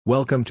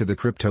Welcome to the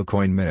Crypto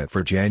Coin Minute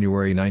for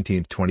January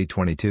 19,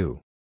 2022.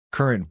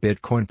 Current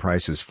Bitcoin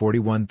price is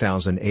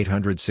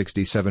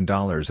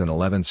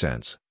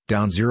 $41,867.11,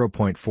 down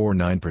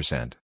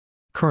 0.49%.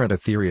 Current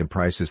Ethereum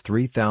price is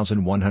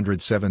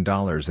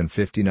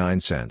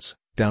 $3,107.59,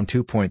 down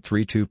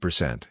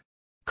 2.32%.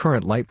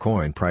 Current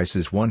Litecoin price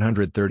is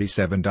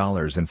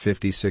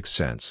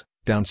 $137.56,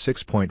 down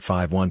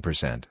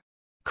 6.51%.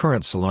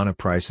 Current Solana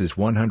price is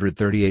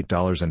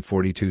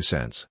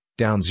 $138.42,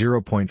 down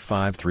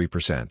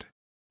 0.53%.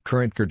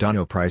 Current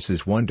Cardano price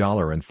is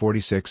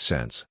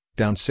 $1.46,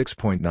 down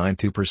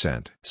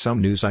 6.92%.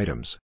 Some news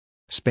items.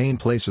 Spain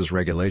places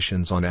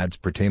regulations on ads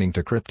pertaining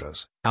to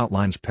cryptos,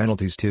 outlines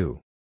penalties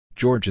too.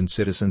 Georgian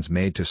citizens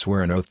made to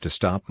swear an oath to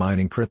stop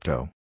mining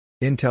crypto.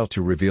 Intel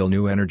to reveal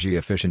new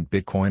energy-efficient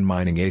Bitcoin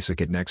mining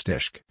ASIC at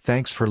NextIsh.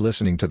 Thanks for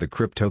listening to the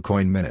Crypto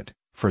Coin Minute.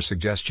 For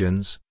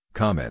suggestions,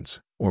 comments,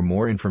 or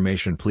more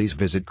information, please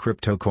visit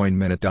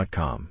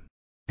CryptoCoinMinute.com.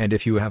 And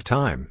if you have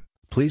time,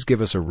 please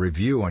give us a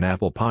review on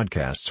Apple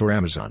Podcasts or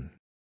Amazon.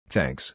 Thanks.